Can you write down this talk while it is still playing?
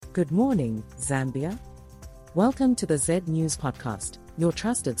Good morning, Zambia. Welcome to the Z News Podcast, your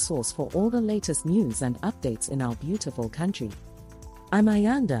trusted source for all the latest news and updates in our beautiful country. I'm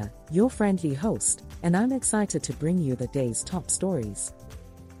Ayanda, your friendly host, and I'm excited to bring you the day's top stories.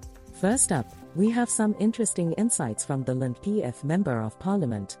 First up, we have some interesting insights from the Lund PF Member of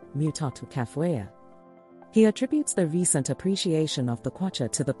Parliament, Mutatu Kafwea. He attributes the recent appreciation of the Kwacha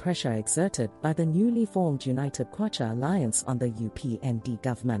to the pressure exerted by the newly formed United Kwacha Alliance on the UPND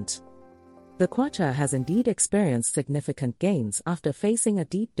government. The Kwacha has indeed experienced significant gains after facing a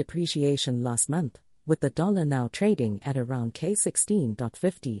deep depreciation last month, with the dollar now trading at around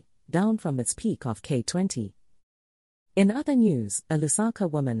K16.50, down from its peak of K20. In other news, a Lusaka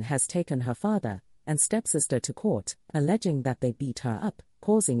woman has taken her father and stepsister to court, alleging that they beat her up,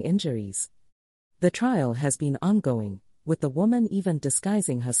 causing injuries. The trial has been ongoing, with the woman even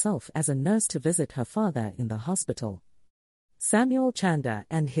disguising herself as a nurse to visit her father in the hospital. Samuel Chanda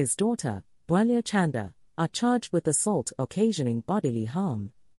and his daughter, Bwalya Chanda, are charged with assault occasioning bodily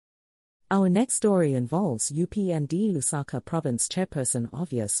harm. Our next story involves UPND Lusaka Province Chairperson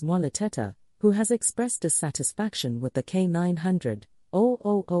Obvious Moleteta, who has expressed dissatisfaction with the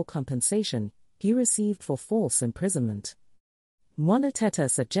K900,000 compensation he received for false imprisonment.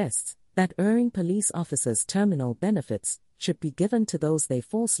 Moleteta suggests that erring police officers' terminal benefits should be given to those they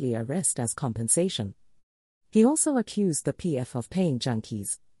falsely arrest as compensation. He also accused the PF of paying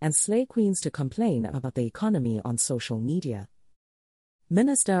junkies and slay queens to complain about the economy on social media.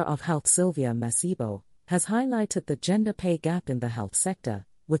 Minister of Health Sylvia Masibo has highlighted the gender pay gap in the health sector,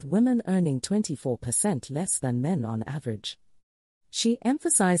 with women earning 24% less than men on average. She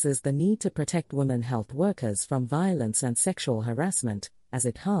emphasizes the need to protect women health workers from violence and sexual harassment, as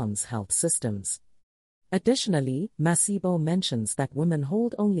it harms health systems. Additionally, Masibo mentions that women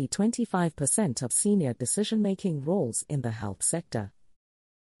hold only 25% of senior decision-making roles in the health sector.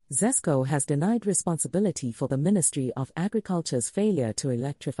 ZESCO has denied responsibility for the Ministry of Agriculture's failure to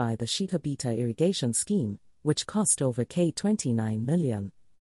electrify the Shikabita irrigation scheme, which cost over K29 million.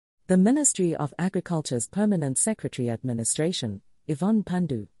 The Ministry of Agriculture's Permanent Secretary Administration, Yvonne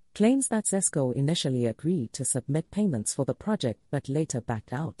Pandu, claims that ZESCO initially agreed to submit payments for the project but later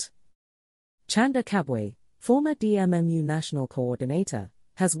backed out. Chanda Kabwe, former DMMU National Coordinator,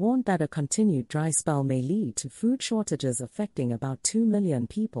 has warned that a continued dry spell may lead to food shortages affecting about 2 million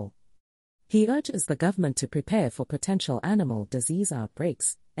people. He urges the government to prepare for potential animal disease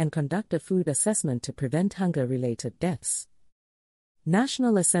outbreaks and conduct a food assessment to prevent hunger-related deaths.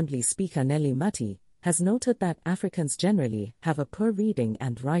 National Assembly Speaker Nelly Mati has noted that Africans generally have a poor reading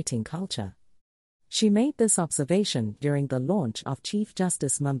and writing culture. She made this observation during the launch of Chief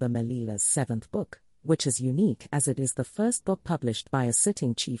Justice Mamba Malila's 7th book, which is unique as it is the first book published by a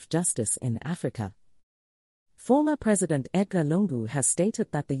sitting Chief Justice in Africa. Former President Edgar Lungu has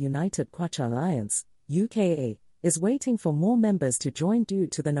stated that the United Kwacha Alliance, UKA, is waiting for more members to join due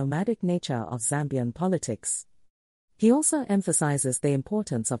to the nomadic nature of Zambian politics. He also emphasizes the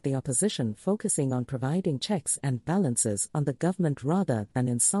importance of the opposition focusing on providing checks and balances on the government rather than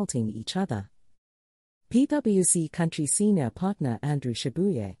insulting each other. PwC country senior partner Andrew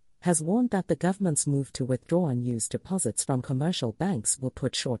Shibuye has warned that the government's move to withdraw unused deposits from commercial banks will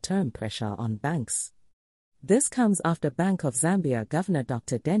put short-term pressure on banks. This comes after Bank of Zambia Governor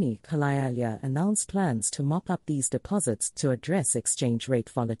Dr. Denny Kalayalya announced plans to mop up these deposits to address exchange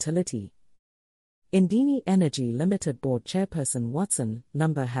rate volatility. Indini Energy Limited Board Chairperson Watson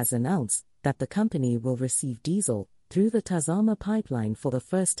Lumber has announced that the company will receive diesel through the Tazama pipeline for the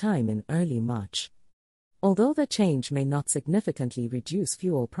first time in early March. Although the change may not significantly reduce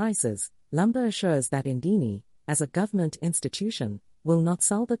fuel prices, Lumber assures that Indini, as a government institution, will not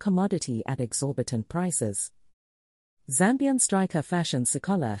sell the commodity at exorbitant prices. Zambian striker Fashion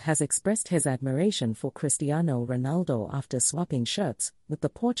Sikola has expressed his admiration for Cristiano Ronaldo after swapping shirts with the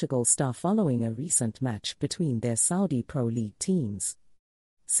Portugal star following a recent match between their Saudi Pro League teams.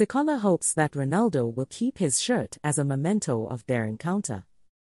 Sikola hopes that Ronaldo will keep his shirt as a memento of their encounter.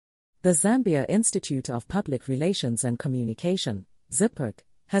 The Zambia Institute of Public Relations and Communication, ZIPRC,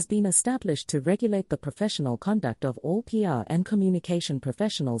 has been established to regulate the professional conduct of all PR and communication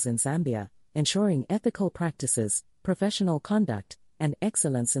professionals in Zambia, ensuring ethical practices, professional conduct, and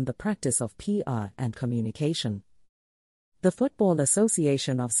excellence in the practice of PR and communication. The Football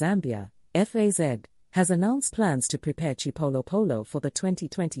Association of Zambia, FAZ, has announced plans to prepare Chipolo Polo for the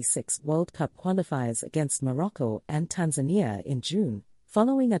 2026 World Cup qualifiers against Morocco and Tanzania in June,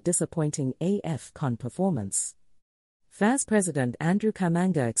 following a disappointing AFCON performance. FAZ President Andrew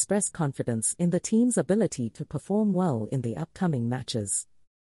Kamanga expressed confidence in the team's ability to perform well in the upcoming matches.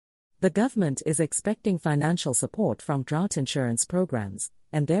 The government is expecting financial support from drought insurance programs,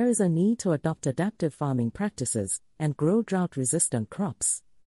 and there is a need to adopt adaptive farming practices and grow drought-resistant crops.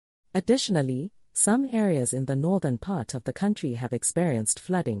 Additionally, some areas in the northern part of the country have experienced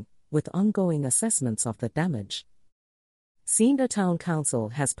flooding, with ongoing assessments of the damage. Sindh Town Council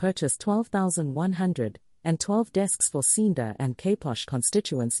has purchased 12,112 desks for Sindh and Kaposh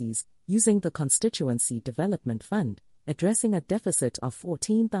constituencies, using the Constituency Development Fund, addressing a deficit of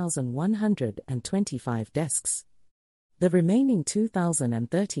 14,125 desks. The remaining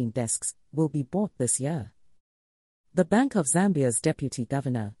 2,013 desks will be bought this year. The Bank of Zambia's Deputy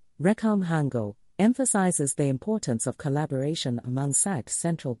Governor, Reclam Hango, emphasizes the importance of collaboration among SADC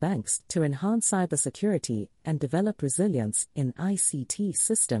central banks to enhance cybersecurity and develop resilience in ICT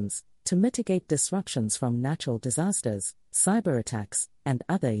systems to mitigate disruptions from natural disasters, cyber attacks, and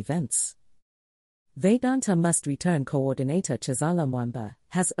other events. Vedanta Must Return coordinator Chizala Mwamba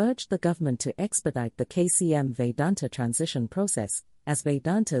has urged the government to expedite the KCM Vedanta transition process, as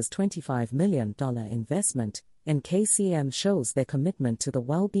Vedanta's $25 million investment in KCM shows their commitment to the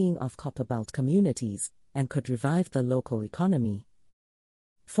well-being of Copperbelt communities and could revive the local economy.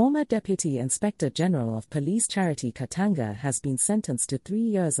 Former Deputy Inspector General of Police Charity Katanga has been sentenced to 3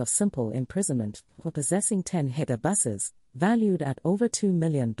 years of simple imprisonment for possessing 10 Heger buses, valued at over $2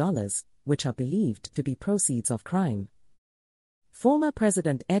 million, which are believed to be proceeds of crime. Former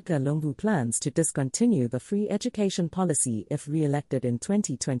President Edgar Lungu plans to discontinue the free education policy if re-elected in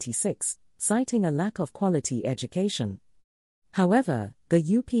 2026, citing a lack of quality education. However, the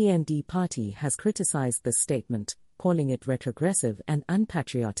UPND party has criticized this statement, calling it retrogressive and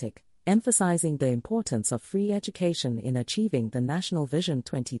unpatriotic, emphasizing the importance of free education in achieving the National Vision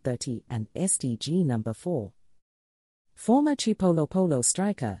 2030 and SDG No. 4. Former Chipolo Polo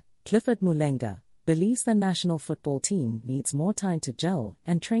striker, Clifford Mulenga, believes the national football team needs more time to gel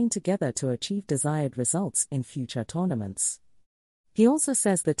and train together to achieve desired results in future tournaments. He also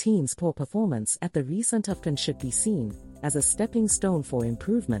says the team's poor performance at the recent AFCON should be seen as a stepping stone for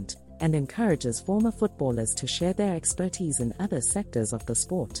improvement, and encourages former footballers to share their expertise in other sectors of the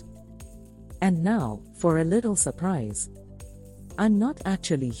sport. And now, for a little surprise. I'm not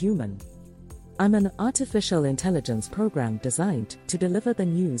actually human. I'm an artificial intelligence program designed to deliver the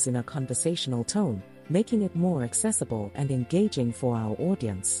news in a conversational tone, making it more accessible and engaging for our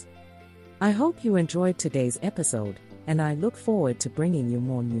audience. I hope you enjoyed today's episode, and I look forward to bringing you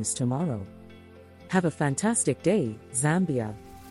more news tomorrow. Have a fantastic day, Zambia.